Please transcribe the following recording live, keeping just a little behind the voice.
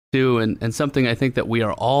too, and something I think that we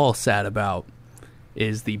are all sad about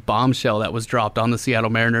is the bombshell that was dropped on the Seattle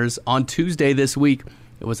Mariners on Tuesday this week.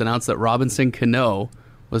 It was announced that Robinson Cano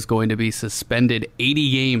was going to be suspended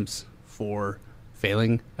 80 games for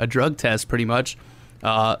failing a drug test, pretty much.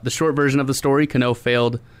 The short version of the story, Cano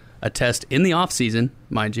failed a test in the offseason,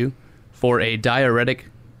 mind you, for a diuretic.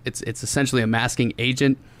 It's essentially a masking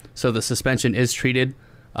agent, so the suspension is treated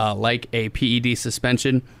like a PED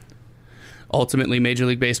suspension. Ultimately, Major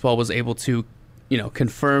League Baseball was able to,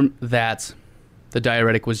 confirm that the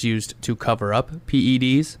diuretic was used to cover up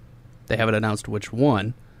PEDs. They haven't announced which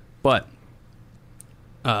one, but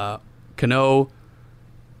Cano,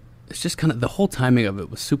 it's just kind of, the whole timing of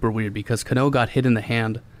it was super weird because Cano got hit in the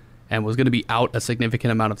hand and was going to be out a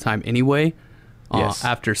significant amount of time anyway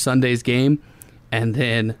after Sunday's game. And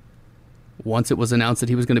then once it was announced that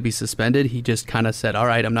he was going to be suspended, he just kind of said, all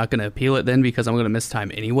right, I'm not going to appeal it then because I'm going to miss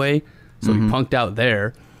time anyway. So he punked out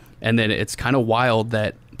there. And then it's kind of wild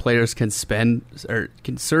that players can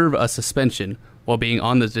serve a suspension while being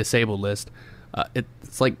on the disabled list.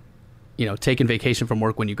 It's like, taking vacation from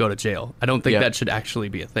work when you go to jail. I don't think that should actually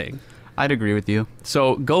be a thing. I'd agree with you.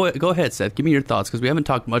 So go ahead, Seth. Give me your thoughts because we haven't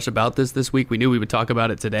talked much about this week. We knew we would talk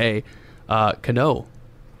about it today. Cano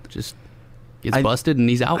just gets busted and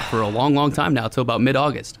he's out for a long, long time now, till about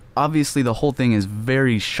mid-August. Obviously, the whole thing is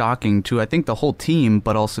very shocking to, I think, the whole team,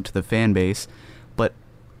 but also to the fan base. But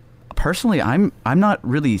personally, I'm not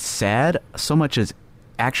really sad so much as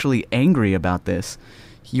actually angry about this.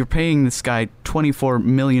 You're paying this guy $24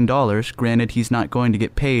 million. Granted, he's not going to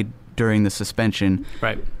get paid during the suspension.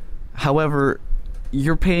 Right. However,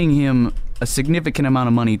 you're paying him a significant amount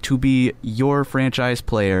of money to be your franchise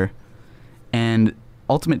player and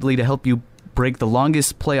ultimately to help you break the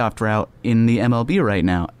longest playoff drought in the MLB right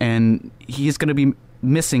now. And he's going to be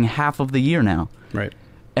missing half of the year now. Right.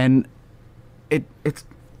 And it's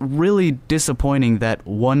really disappointing that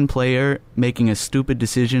one player making a stupid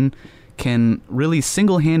decision can really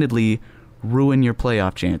single-handedly ruin your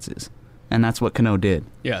playoff chances. And that's what Cano did.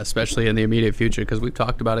 Yeah, especially in the immediate future, because we've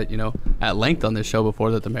talked about it, at length on this show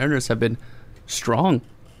before, that the Mariners have been strong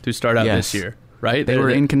to start out this year, right? They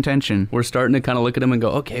were in contention. We're starting to kind of look at them and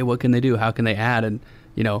go, okay, what can they do? How can they add? And,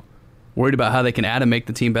 worried about how they can add and make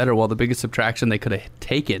the team better. Well, the biggest subtraction they could have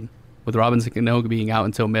taken with Robinson Cano being out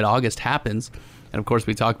until mid-August happens. And, of course,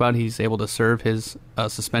 we talk about he's able to serve his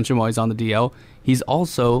suspension while he's on the DL. He's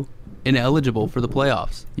also ineligible for the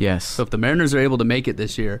playoffs. Yes. So if the Mariners are able to make it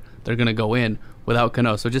this year, they're going to go in without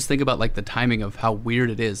Cano. So just think about the timing of how weird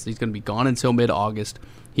it is. He's going to be gone until mid-August.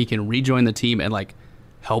 He can rejoin the team and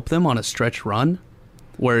help them on a stretch run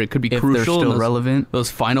where it could be if crucial. They're still relevant. Those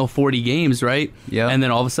final 40 games, right? Yeah. And then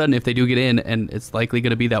all of a sudden, if they do get in and it's likely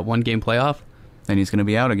going to be that one-game playoff, then he's going to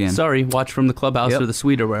be out again. Sorry, watch from the clubhouse or the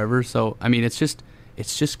suite or wherever. So, I mean, it's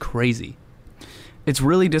just crazy. It's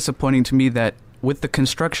really disappointing to me that with the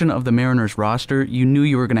construction of the Mariners roster, you knew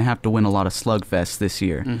you were going to have to win a lot of slugfests this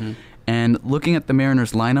year. Mm-hmm. And looking at the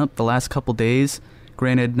Mariners lineup the last couple days,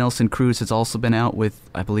 granted, Nelson Cruz has also been out with,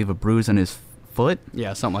 I believe, a bruise on his foot.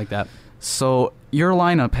 Yeah, something like that. So your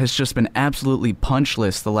lineup has just been absolutely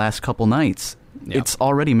punchless the last couple nights. Yep. It's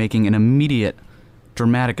already making an immediate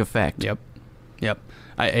dramatic effect. Yep.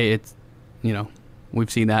 It's, we've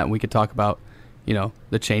seen that, and we could talk about,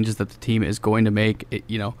 the changes that the team is going to make.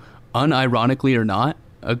 Unironically or not,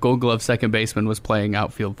 a Gold Glove second baseman was playing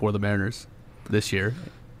outfield for the Mariners this year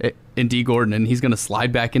in D. Gordon, and he's going to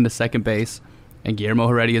slide back into second base, and Guillermo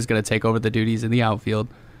Heredia is going to take over the duties in the outfield.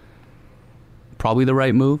 Probably the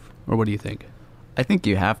right move, or what do you think? I think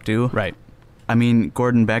you have to. Right. I mean,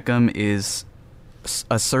 Gordon Beckham is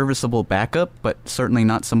a serviceable backup, but certainly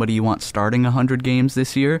not somebody you want starting 100 games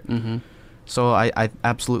this year. Mm-hmm. So I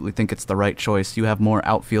absolutely think it's the right choice. You have more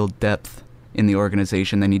outfield depth in the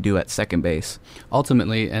organization than you do at second base.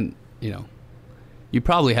 Ultimately, and, you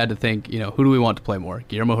probably had to think, who do we want to play more,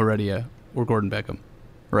 Guillermo Heredia or Gordon Beckham?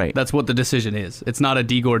 Right. That's what the decision is. It's not a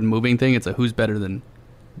D. Gordon moving thing. It's a who's better than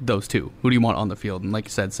those two. Who do you want on the field? And like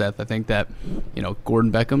you said, Seth, I think that,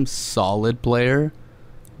 Gordon Beckham, solid player,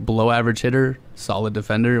 below average hitter, solid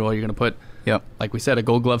defender. Well, you're going to put, like we said, a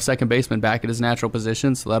Gold Glove second baseman back at his natural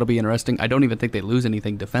position, so that'll be interesting. I don't even think they lose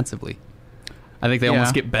anything defensively. I think they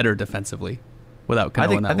almost get better defensively without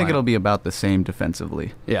Cano in that I think lineup. it'll be about the same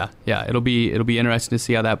defensively. Yeah. It'll be interesting to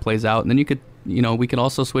see how that plays out. And then you could, we could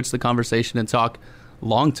also switch the conversation and talk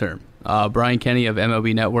long term. Brian Kenny of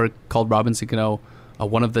MLB Network called Robinson Cano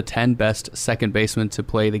one of the 10 best second basemen to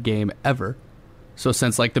play the game ever. So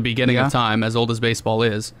since the beginning of time, as old as baseball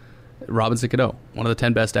is, Robinson Cano, one of the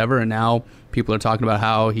 10 best ever, and now people are talking about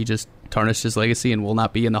how he just tarnished his legacy and will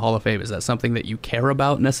not be in the Hall of Fame. Is that something that you care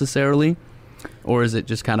about necessarily? Or is it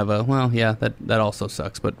just kind of a, well, yeah, that also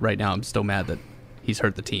sucks, but right now I'm still mad that he's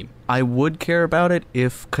hurt the team? I would care about it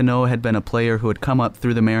if Cano had been a player who had come up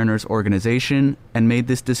through the Mariners organization and made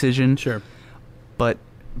this decision. Sure. But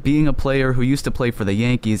being a player who used to play for the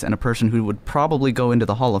Yankees and a person who would probably go into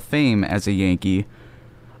the Hall of Fame as a Yankee,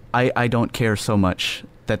 I don't care so much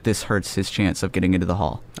that this hurts his chance of getting into the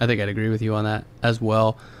Hall. I think I'd agree with you on that as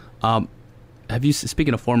well. Have you,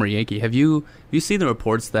 speaking of former Yankee, have you seen the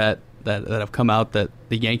reports that have come out that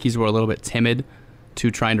the Yankees were a little bit timid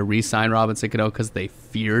to trying to re-sign Robinson Cano because they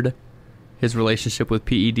feared his relationship with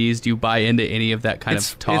PEDs? Do you buy into any of that kind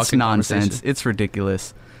of talk? It's nonsense. It's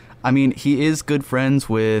ridiculous. I mean, he is good friends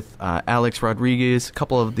with Alex Rodriguez, a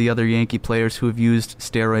couple of the other Yankee players who have used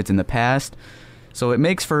steroids in the past. So it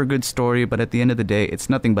makes for a good story, but at the end of the day, it's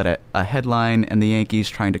nothing but a headline and the Yankees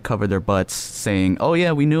trying to cover their butts saying, oh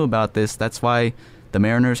yeah, we knew about this. That's why the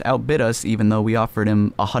Mariners outbid us, even though we offered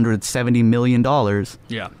him $170 million.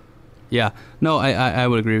 Yeah. Yeah. No, I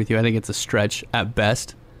would agree with you. I think it's a stretch at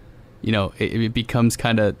best. You know, it becomes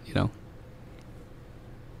kind of, you know,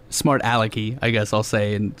 smart alecky, I guess I'll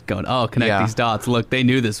say, and going, oh, connect these dots. Look, they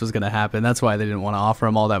knew this was going to happen. That's why they didn't want to offer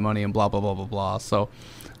him all that money and blah, blah, blah, blah, blah. So,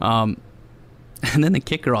 and then the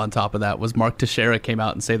kicker on top of that was Mark Teixeira came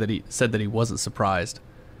out and said that he wasn't surprised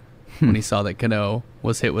when he saw that Cano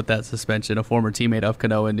was hit with that suspension. A former teammate of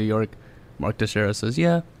Cano in New York, Mark Teixeira, says,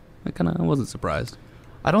 yeah, I wasn't surprised.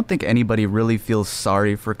 I don't think anybody really feels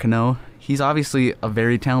sorry for Cano. He's obviously a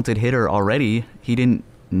very talented hitter already. He didn't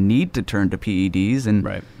need to turn to PEDs,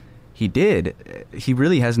 and he did. He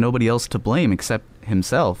really has nobody else to blame except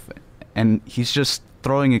himself. And he's just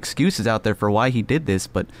throwing excuses out there for why he did this,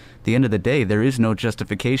 but at the end of the day, there is no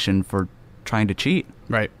justification for trying to cheat.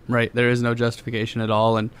 Right. There is no justification at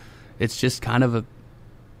all, and it's just kind of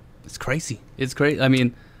it's crazy. It's crazy. I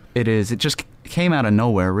mean, it is. It just came out of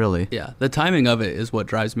nowhere, really. Yeah. The timing of it is what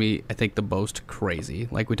drives me, I think, the most crazy.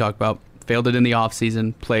 Like we talked about, failed it in the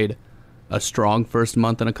offseason, played a strong first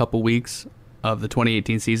month and a couple weeks of the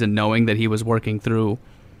 2018 season, knowing that he was working through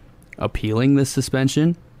appealing this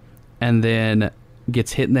suspension, and then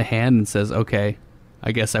gets hit in the hand and says, okay,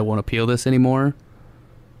 I guess I won't appeal this anymore.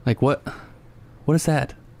 Like, what is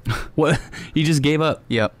that? What? He just gave up.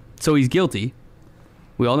 Yep. So he's guilty.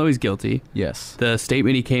 We all know he's guilty. Yes. The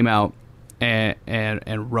statement he came out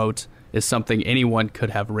and wrote is something anyone could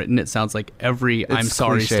have written. It sounds like every "I'm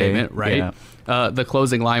sorry" cliche statement, right? Yeah. The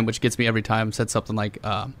closing line, which gets me every time, said something like,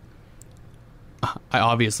 I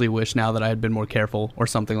obviously wish now that I had been more careful, or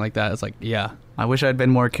something like that. It's like, yeah. I wish I'd been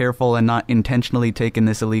more careful and not intentionally taken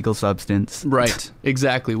this illegal substance. Right.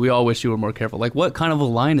 Exactly. We all wish you were more careful. Like, what kind of a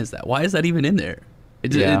line is that? Why is that even in there?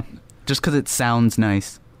 Just because it sounds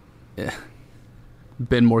nice. Yeah.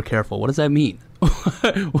 Been more careful. What does that mean?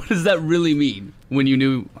 What does that really mean when you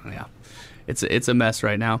knew? Yeah. It's a mess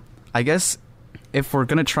right now. I guess if we're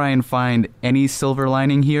going to try and find any silver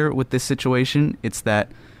lining here with this situation, it's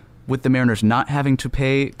that with the Mariners not having to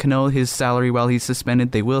pay Cano his salary while he's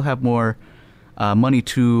suspended, they will have more money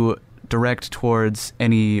to direct towards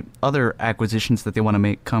any other acquisitions that they want to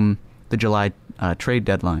make come the July trade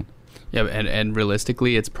deadline. Yeah, and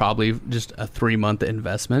realistically, it's probably just a 3-month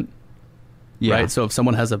investment. Yeah. Right? So if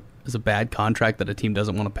someone has a bad contract that a team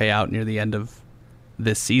doesn't want to pay out near the end of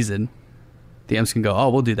this season, the M's can go, oh,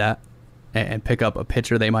 we'll do that, and pick up a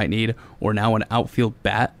pitcher they might need, or now an outfield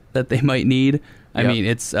bat that they might need. I mean,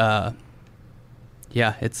 it's there's a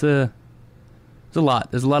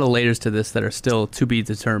lot. There's a lot of layers to this that are still to be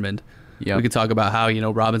determined. Yep. We could talk about how,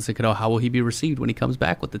 Robinson Cano, how will he be received when he comes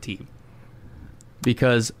back with the team?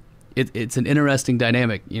 Because it's an interesting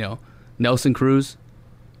dynamic. Nelson Cruz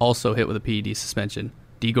also hit with a PED suspension.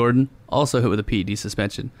 D. Gordon also hit with a PED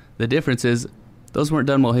suspension. The difference is those weren't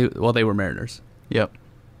done while they were Mariners. Yep.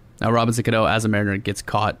 Now Robinson Cano, as a Mariner, gets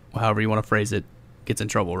caught, however you want to phrase it, gets in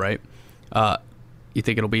trouble, right? You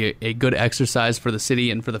think it'll be a good exercise for the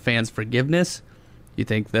city and for the fans' forgiveness? You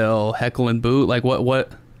think they'll heckle and boo? Like,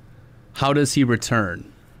 what? How does he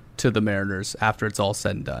return to the Mariners after it's all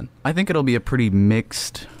said and done? I think it'll be a pretty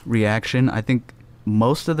mixed reaction. I think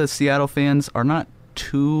most of the Seattle fans are not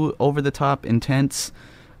too over-the-top intense.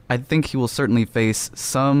 I think he will certainly face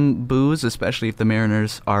some boos, especially if the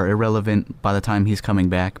Mariners are irrelevant by the time he's coming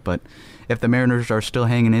back. But if the Mariners are still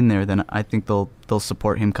hanging in there, then I think they'll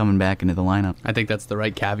support him coming back into the lineup. I think that's the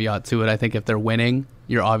right caveat to it. I think if they're winning,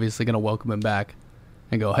 you're obviously going to welcome him back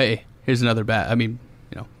and go, hey, here's another bat. I mean,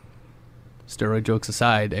 steroid jokes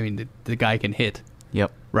aside, I mean, the guy can hit.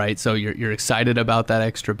 Yep. Right? So you're excited about that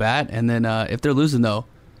extra bat. And then if they're losing, though,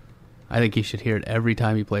 I think he should hear it every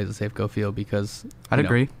time he plays at Safeco Field, because I'd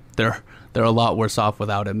agree. They're a lot worse off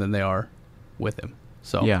without him than they are with him.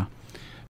 So yeah.